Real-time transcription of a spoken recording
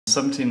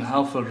17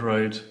 Halford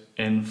Road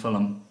in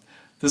Fulham.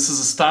 This is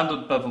a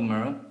standard bevel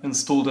mirror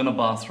installed in a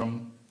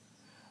bathroom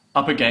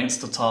up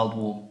against a tiled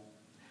wall.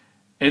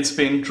 It's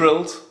been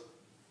drilled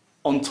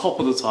on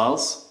top of the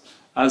tiles.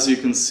 As you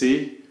can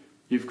see,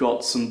 you've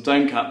got some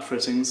dome cap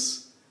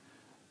fittings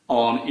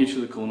on each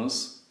of the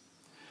corners.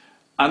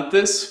 And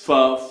this,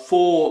 for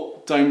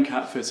 4 dome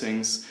cap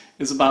fittings,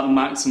 is about the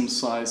maximum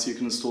size you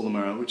can install the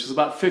mirror, which is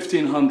about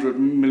 1500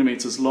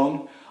 millimeters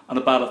long and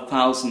about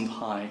 1000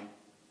 high.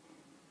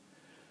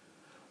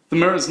 The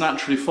mirror is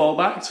naturally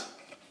foil-backed,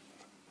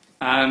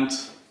 and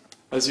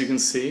as you can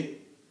see,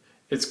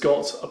 it's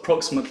got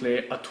approximately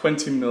a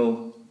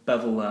 20mm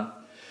bevel there.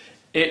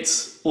 It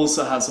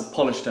also has a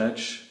polished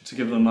edge to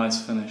give it a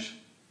nice finish.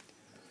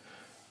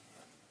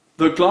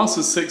 The glass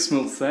is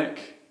 6mm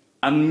thick,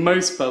 and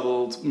most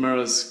beveled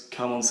mirrors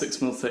come on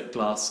 6mm thick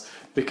glass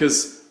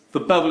because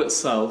the bevel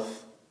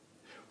itself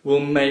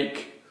will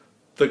make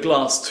the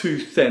glass too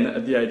thin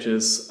at the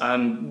edges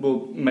and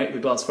will make the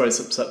glass very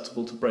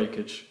susceptible to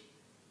breakage.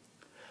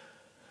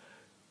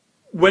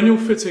 When you're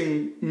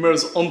fitting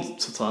mirrors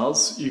onto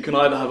tiles, you can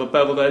either have a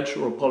beveled edge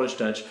or a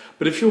polished edge,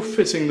 but if you're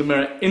fitting the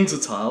mirror into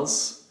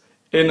tiles,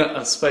 in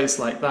a space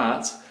like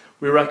that,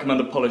 we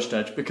recommend a polished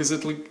edge because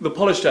the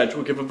polished edge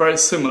will give a very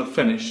similar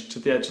finish to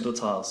the edge of the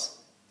tiles.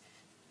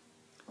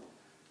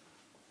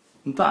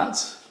 And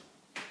that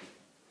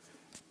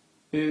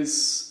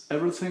is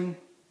everything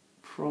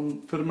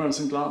from fitted mirrors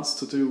and glass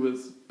to do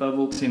with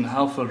Bevelled in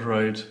Halford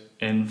Road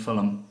in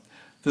Fulham.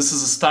 This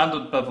is a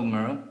standard bevel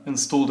mirror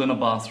installed in a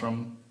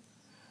bathroom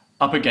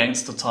up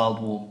against a tiled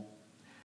wall.